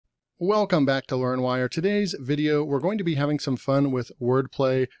Welcome back to LearnWire. Today's video, we're going to be having some fun with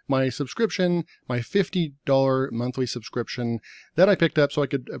Wordplay. My subscription, my $50 monthly subscription that I picked up so I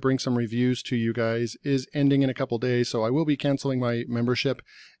could bring some reviews to you guys, is ending in a couple days. So I will be canceling my membership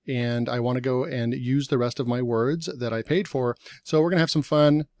and I want to go and use the rest of my words that I paid for. So we're going to have some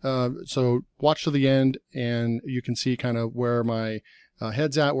fun. So watch to the end and you can see kind of where my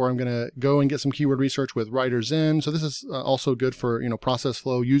heads at, where I'm going to go and get some keyword research with Writerzen. So this is also good for, process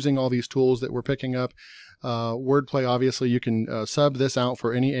flow, using all these tools that we're picking up. Wordplay, obviously, you can sub this out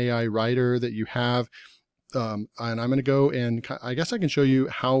for any AI writer that you have. And I'm going to go and I guess I can show you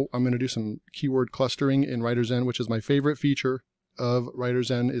how I'm going to do some keyword clustering in Writerzen, which is my favorite feature of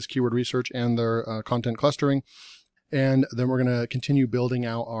Writerzen, is keyword research and their content clustering. And then we're going to continue building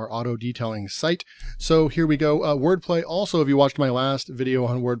out our auto detailing site. So here we go. Wordplay. Also, if you watched my last video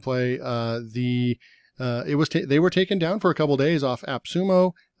on Wordplay, they were taken down for a couple days off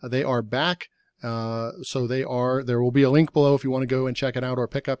AppSumo. They are back. So there will be a link below if you want to go and check it out or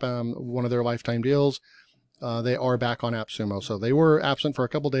pick up one of their lifetime deals. They are back on AppSumo. So they were absent for a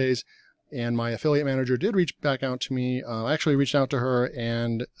couple days. And my affiliate manager did reach back out to me. I actually reached out to her,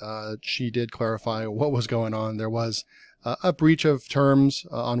 and she did clarify what was going on. There was a breach of terms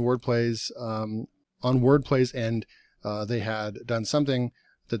on Wordplay's end. They had done something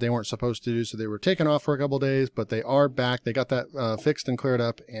that they weren't supposed to do, so they were taken off for a couple days. But they are back. They got that fixed and cleared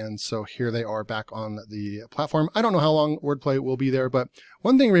up, and so here they are back on the platform. I don't know how long Wordplay will be there, but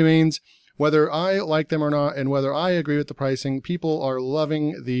one thing remains. Whether I like them or not, and whether I agree with the pricing, people are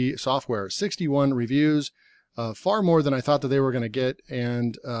loving the software. 61 reviews, far more than I thought that they were going to get,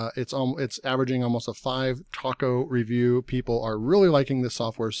 and it's averaging almost a 5 taco review. People are really liking this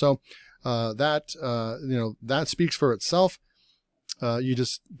software, so that speaks for itself.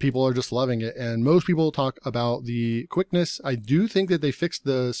 People are just loving it, and most people talk about the quickness. I do think that they fixed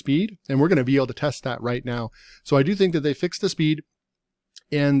the speed, and we're going to be able to test that right now. So I do think that they fixed the speed,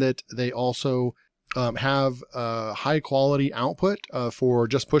 and that they also have high quality output for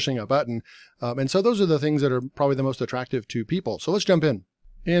just pushing a button. And so those are the things that are probably the most attractive to people. So let's jump in.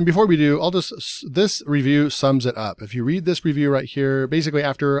 And before we do, this review sums it up. If you read this review right here, basically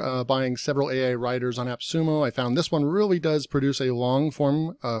after buying several AI writers on AppSumo, I found this one really does produce a long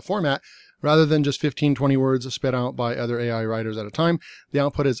form format rather than just 15-20 words spit out by other AI writers at a time. The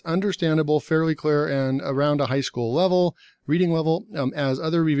output is understandable, fairly clear, and around a high school level, reading level. As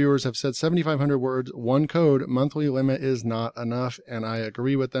other reviewers have said, 7,500 words, one code, monthly limit is not enough, and I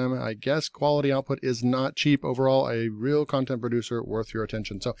agree with them. I guess quality output is not cheap overall, a real content producer worth your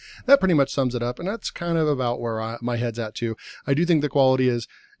attention. So that pretty much sums it up, and that's kind of about where my head's at too. I do think the quality is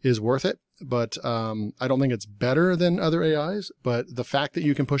worth it, but I don't think it's better than other AIs. But the fact that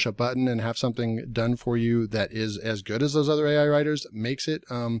you can push a button and have something done for you that is as good as those other AI writers makes it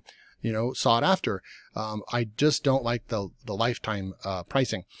sought after. I just don't like the lifetime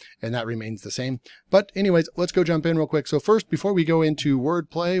pricing, and that remains the same. But anyways, let's go jump in real quick. So first, before we go into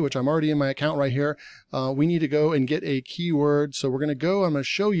Wordplay, which I'm already in my account right here, we need to go and get a keyword. So we're going to go, I'm going to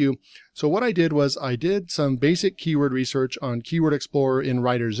show you. So what I did was I did some basic keyword research on Keyword Explorer in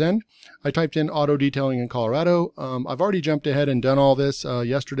Writerzen. I typed in auto detailing in Colorado. I've already jumped ahead and done all this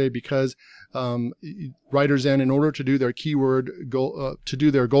yesterday because Writerzen, in order to do their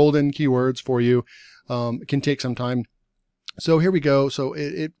their golden keywords for you, can take some time. So here we go. So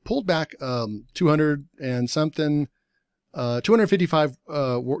it pulled back 255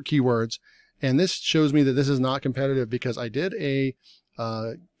 keywords, and this shows me that this is not competitive because I did a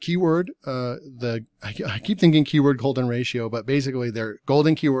keyword, I keep thinking keyword golden ratio, but basically they're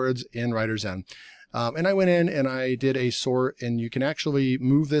golden keywords in Writerzen. And I went in and I did a sort, and you can actually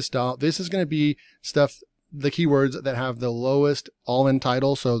move this down. This is going to be the keywords that have the lowest all-in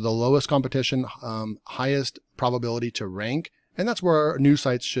title, so the lowest competition, highest probability to rank. And that's where new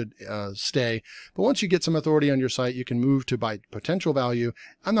sites should stay. But once you get some authority on your site, you can move to by potential value.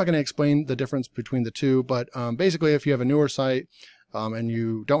 I'm not going to explain the difference between the two, but basically if you have a newer site, and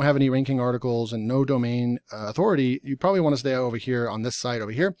you don't have any ranking articles and no domain authority, you probably want to stay over here on this site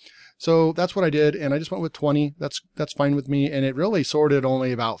over here. So that's what I did, and I just went with 20. That's fine with me, and it really sorted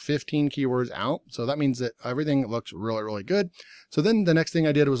only about 15 keywords out. So that means that everything looks really, really good. So then the next thing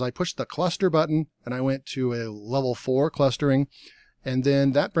I did was I pushed the cluster button, and I went to a level 4 clustering, and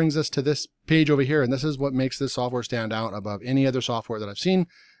then that brings us to this page over here, and this is what makes this software stand out above any other software that I've seen,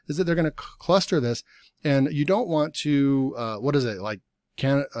 is that they're going to cluster this. And you don't want to, in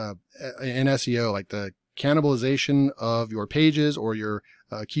SEO, like the cannibalization of your pages or your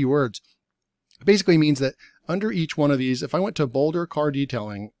keywords. It basically means that under each one of these, if I went to Boulder car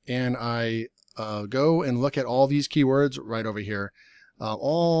detailing and I go and look at all these keywords right over here,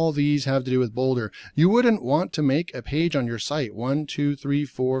 All these have to do with Boulder. You wouldn't want to make a page on your site 1, 2, 3,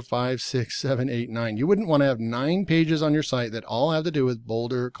 4, 5, 6, 7, 8, 9. You wouldn't want to have 9 pages on your site that all have to do with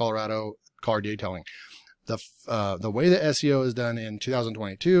Boulder, Colorado car detailing. The way that SEO is done in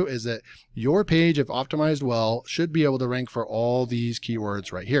 2022 is that your page, if optimized well, should be able to rank for all these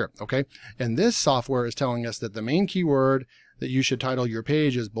keywords right here. Okay. And this software is telling us that the main keyword that you should title your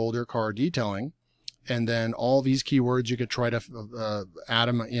page is Boulder car detailing. And then all these keywords, you could try to add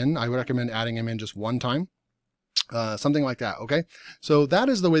them in. I would recommend adding them in just one time. Something like that. Okay. So that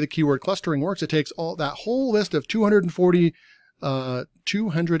is the way the keyword clustering works. It takes all that whole list of 240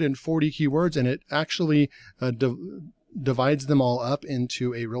 keywords, and it actually divides them all up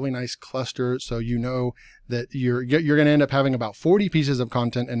into a really nice cluster. So you know that you're going to end up having about 40 pieces of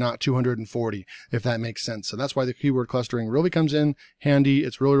content and not 240, if that makes sense. So that's why the keyword clustering really comes in handy.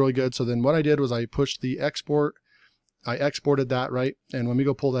 It's really, really good. So then what I did was I pushed the export. I exported that, right? And let me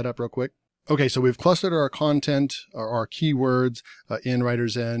go pull that up real quick. Okay, so we've clustered our content, or our keywords in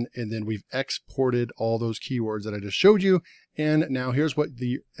Writerzen, and then we've exported all those keywords that I just showed you. And now here's what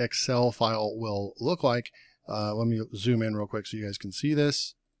the Excel file will look like. Let me zoom in real quick so you guys can see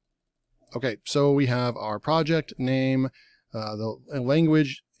this. Okay, so we have our project name, the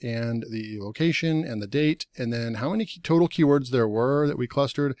language, and the location, and the date, and then how many total keywords there were that we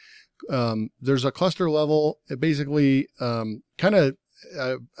clustered. There's a cluster level. It basically kind of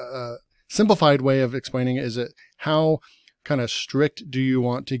simplified way of explaining it is that how kind of strict do you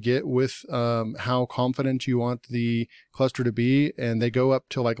want to get with how confident you want the cluster to be, and they go up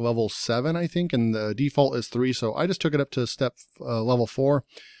to like level 7, I think, and the default is 3. So I just took it up to step level 4.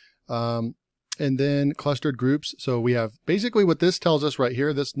 And then clustered groups. So we have basically what this tells us right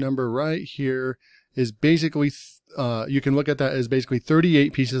here. This number right here is basically you can look at that as basically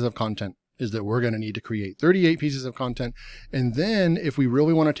 38 pieces of content is that we're going to need to create 38 pieces of content. And then if we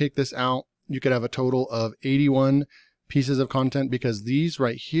really want to take this out, you could have a total of 81 pieces of content, because these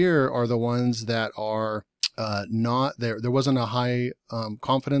right here are the ones that are not there. There wasn't a high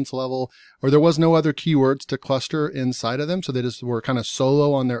confidence level, or there was no other keywords to cluster inside of them. So they just were kind of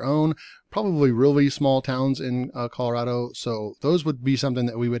solo on their own, probably really small towns in Colorado. So those would be something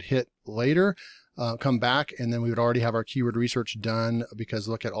that we would hit later, come back, and then we would already have our keyword research done, because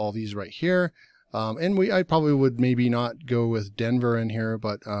look at all these right here. And I probably would maybe not go with Denver in here,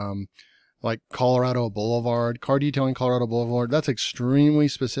 but like Colorado Boulevard, car detailing Colorado Boulevard, that's extremely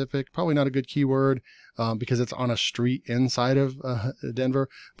specific. Probably not a good keyword because it's on a street inside of Denver.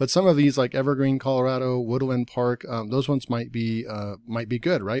 But some of these, like Evergreen, Colorado, Woodland Park, those ones might be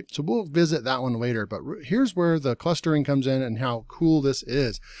good, right? So we'll visit that one later. But here's where the clustering comes in and how cool this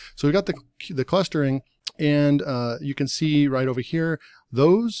is. So we got the clustering, and you can see right over here,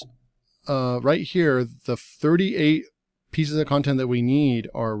 those right here, the 38 pieces of content that we need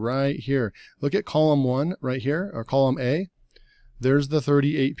are right here. Look at column 1 right here, or column A. There's the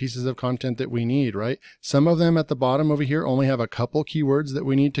 38 pieces of content that we need, right? Some of them at the bottom over here only have a couple keywords that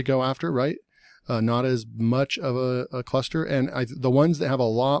we need to go after, right? Not as much of a cluster. And the ones that have a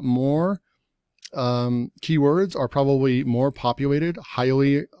lot more keywords are probably more populated,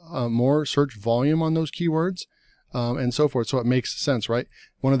 highly more search volume on those keywords. And so forth. So it makes sense, right?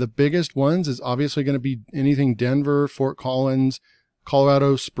 One of the biggest ones is obviously going to be anything Denver, Fort Collins,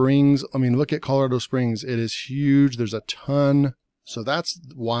 Colorado Springs. I mean, look at Colorado Springs. It is huge. There's a ton. So that's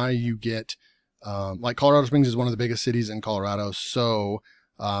why you get, like Colorado Springs is one of the biggest cities in Colorado. So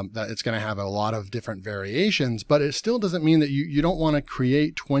that it's going to have a lot of different variations, but it still doesn't mean that you don't want to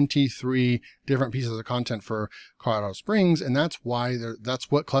create 23 different pieces of content for Colorado Springs. And that's why that's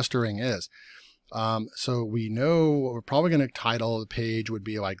what clustering is. So we know what we're probably going to title the page would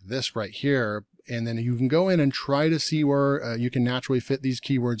be like this right here. And then you can go in and try to see where you can naturally fit these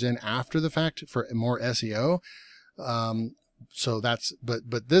keywords in after the fact for more SEO. So that's,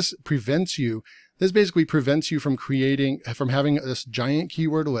 but this basically prevents you from having this giant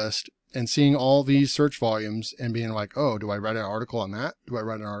keyword list and seeing all these search volumes and being like, oh, do I write an article on that? Do I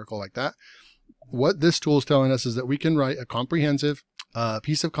write an article like that? What this tool is telling us is that we can write a comprehensive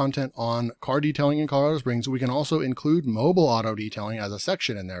piece of content on car detailing in Colorado Springs. We can also include mobile auto detailing as a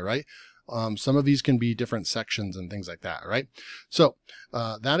section in there, right? Some of these can be different sections and things like that, right? So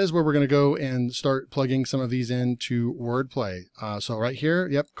that is where we're going to go and start plugging some of these into Wordplay. So right here,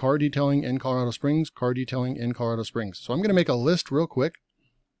 yep, car detailing in Colorado Springs, car detailing in Colorado Springs. So I'm going to make a list real quick.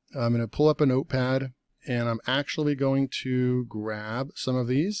 I'm going to pull up a notepad, and I'm actually going to grab some of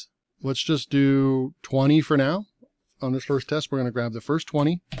these. Let's just do 20 for now. On this first test, we're going to grab the first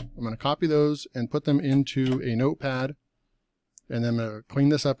 20. I'm going to copy those and put them into a notepad. And then I'm going to clean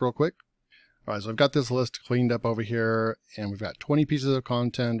this up real quick. All right, so I've got this list cleaned up over here, and we've got 20 pieces of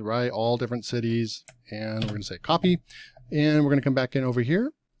content, right? All different cities, and we're going to say copy, and we're going to come back in over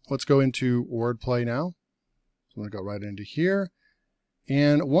here. Let's go into Wordplay now. So I'm going to go right into here.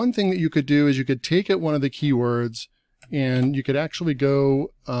 And one thing that you could do is you could take it one of the keywords, and you could actually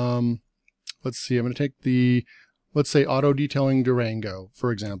go, let's see, I'm going to take the, let's say auto detailing Durango,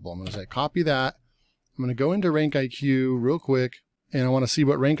 for example. I'm going to say copy that. I'm going to go into Rank IQ real quick, and I want to see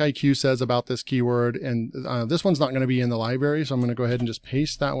what Rank IQ says about this keyword. And this one's not going to be in the library, so I'm going to go ahead and just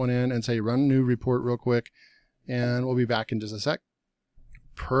paste that one in and say run new report real quick, and we'll be back in just a sec.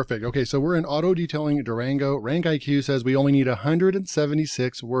 Perfect. Okay, so we're in auto detailing Durango. Rank IQ says we only need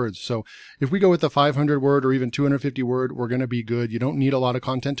 176 words. So if we go with the 500 word or even 250 word, we're going to be good. You don't need a lot of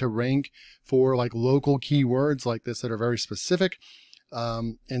content to rank for like local keywords like this that are very specific.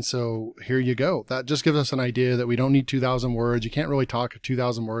 And so here you go. That just gives us an idea that we don't need 2,000 words. You can't really talk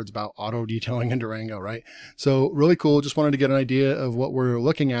 2,000 words about auto detailing in Durango, right? So really cool. Just wanted to get an idea of what we're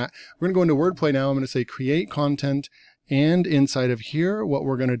looking at. We're going to go into Wordplay now. I'm going to say create content. And inside of here, what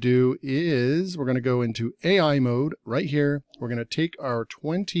we're going to do is we're going to go into AI mode right here. We're going to take our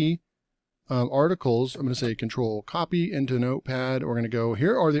 20 articles. I'm going to say control copy into Notepad. We're going to go,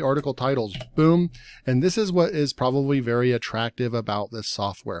 here are the article titles. Boom. And this is what is probably very attractive about this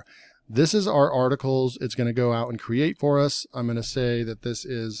software. This is our articles. It's going to go out and create for us. I'm going to say that this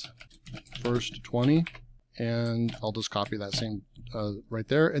is first 20, and I'll just copy that same right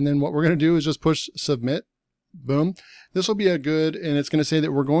there. And then what we're going to do is just push submit. Boom. This will be a good, and it's going to say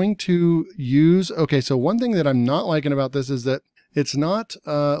that we're going to use, okay, so one thing that I'm not liking about this is that it's not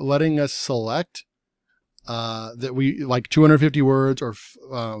letting us select that we like 250 words or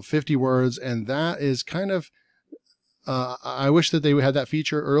 50 words. And that is kind of, I wish that they had that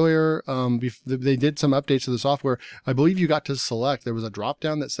feature earlier. They did some updates to the software. I believe you got to select, there was a drop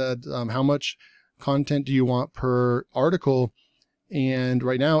down that said, how much content do you want per article? And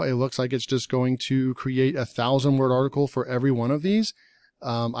right now it looks like it's just going to create 1,000-word article for every one of these.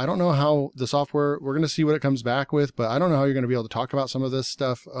 I don't know how the software, we're going to see what it comes back with, but I don't know how you're going to be able to talk about some of this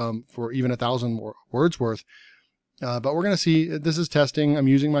stuff for even 1,000 words worth. But we're going to see, this is testing. I'm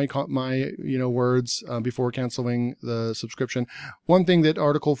using my words before canceling the subscription. One thing that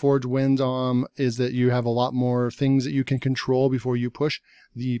Article Forge wins on is that you have a lot more things that you can control before you push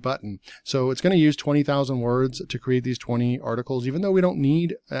the button. So it's going to use 20,000 words to create these 20 articles, even though we don't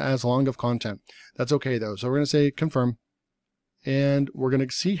need as long of content. That's okay though. So we're going to say confirm, and we're going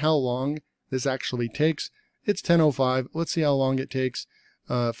to see how long this actually takes. It's 10:05. Let's see how long it takes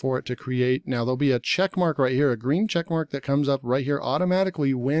for it to create. Now there'll be a check mark right here, a green check mark that comes up right here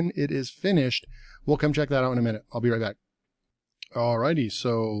automatically when it is finished. We'll come check that out in a minute. I'll be right back. Alrighty,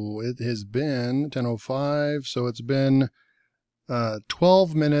 so it has been 10:05, so it's been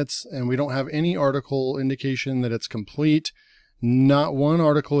 12 minutes, and we don't have any article indication that it's complete. Not one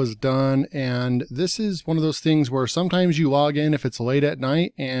article is done, and this is one of those things where sometimes you log in if it's late at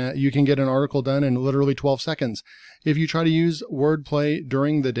night and you can get an article done in literally 12 seconds. If you try to use Wordplay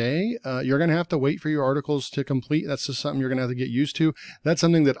during the day, you're going to have to wait for your articles to complete. That's just something you're going to have to get used to. That's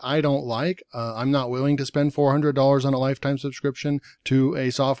something that I don't like. I'm not willing to spend $400 on a lifetime subscription to a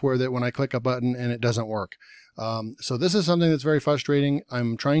software that when I click a button and it doesn't work. So this is something that's very frustrating.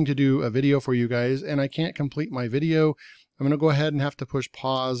 I'm trying to do a video for you guys and I can't complete my video. I'm going to go ahead and have to push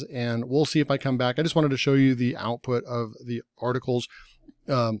pause, and we'll see if I come back. I just wanted to show you the output of the articles.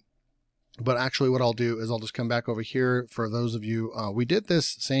 But actually what I'll do is I'll just come back over here for those of you. We did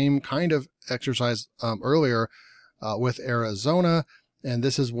this same kind of exercise earlier with Arizona, and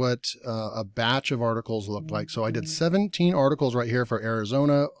this is what a batch of articles looked like. So I did 17 articles right here for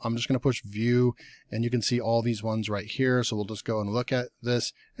Arizona. I'm just going to push view, and you can see all these ones right here. So we'll just go and look at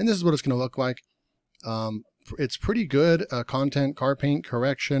this, and this is what it's going to look like. It's pretty good content, car paint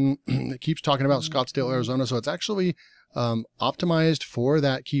correction. It keeps talking about Scottsdale, Arizona. So it's actually optimized for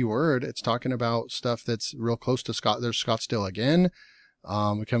that keyword. It's talking about stuff that's real close to There's Scottsdale again.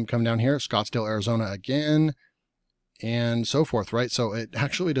 We come down here, Scottsdale, Arizona again, and so forth, right? So it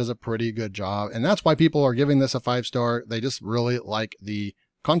actually does a pretty good job. And that's why people are giving this a 5-star. They just really like the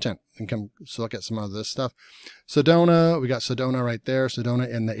content. And come look at some of this stuff. Sedona, we got Sedona right there. Sedona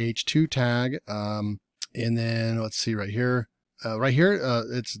in the H2 tag. And then let's see right here.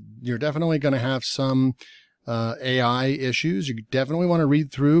 You're definitely going to have some AI issues. You definitely want to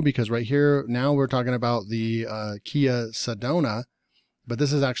read through, because right here now we're talking about the Kia Sedona, but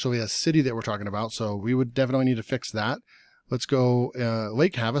this is actually a city that we're talking about. So we would definitely need to fix that. Let's go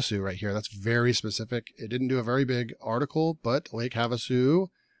Lake Havasu right here. That's very specific. It didn't do a very big article, but Lake Havasu.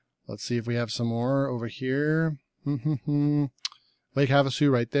 Let's see if we have some more over here. Lake Havasu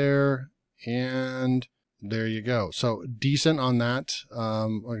right there. And there you go. So decent on that.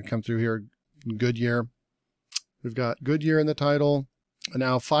 I'm going to come through here. Goodyear. We've got Goodyear in the title.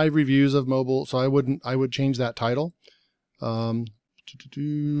 Now 5 reviews of mobile. So I would change that title. There's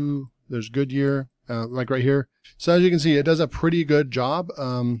Goodyear, like right here. So as you can see, it does a pretty good job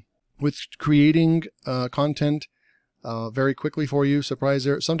with creating content very quickly for you. Surprise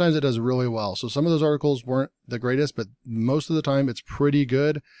there. Sometimes it does really well. So some of those articles weren't the greatest, but most of the time it's pretty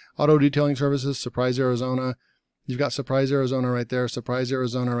good. Auto detailing services, Surprise, Arizona. You've got Surprise, Arizona right there. Surprise,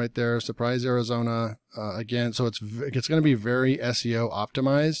 Arizona right there. Surprise, Arizona again. So it's going to be very SEO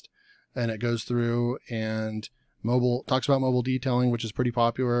optimized, and it goes through and talks about mobile detailing, which is pretty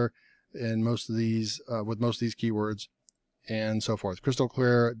popular in most of these with most of these keywords, and so forth. Crystal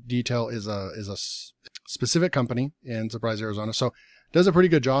Clear Detail is a specific company in Surprise, Arizona. So does a pretty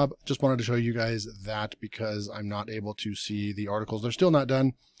good job. Just wanted to show you guys that because I'm not able to see the articles. They're still not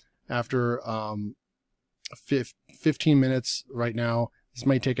done after 15 minutes right now. This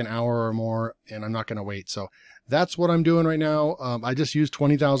might take an hour or more, and I'm not going to wait. So that's what I'm doing right now. I just used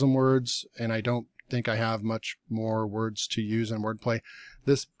 20,000 words, and I don't think I have much more words to use in Wordplay.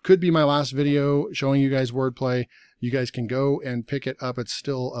 This could be my last video showing you guys Wordplay. You guys can go and pick it up. It's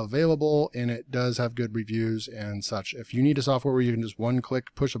still available, and it does have good reviews and such. If you need a software where you can just one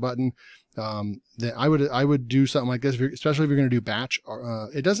click push a button, then I would do something like this, especially if you're going to do batch.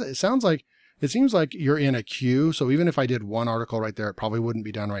 It seems like you're in a queue. So even if I did one article right there, it probably wouldn't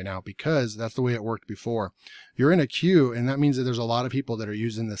be done right now because that's the way it worked before. You're in a queue, and that means that there's a lot of people that are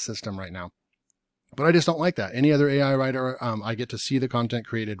using this system right now. But I just don't like that. Any other AI writer, I get to see the content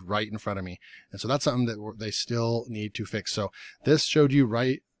created right in front of me. And so that's something that they still need to fix. So this showed you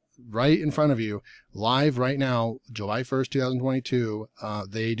right in front of you, live right now, July 1st, 2022.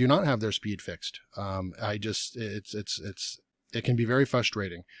 They do not have their speed fixed. It can be very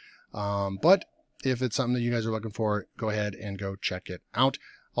frustrating. But if it's something that you guys are looking for, go ahead and go check it out.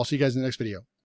 I'll see you guys in the next video.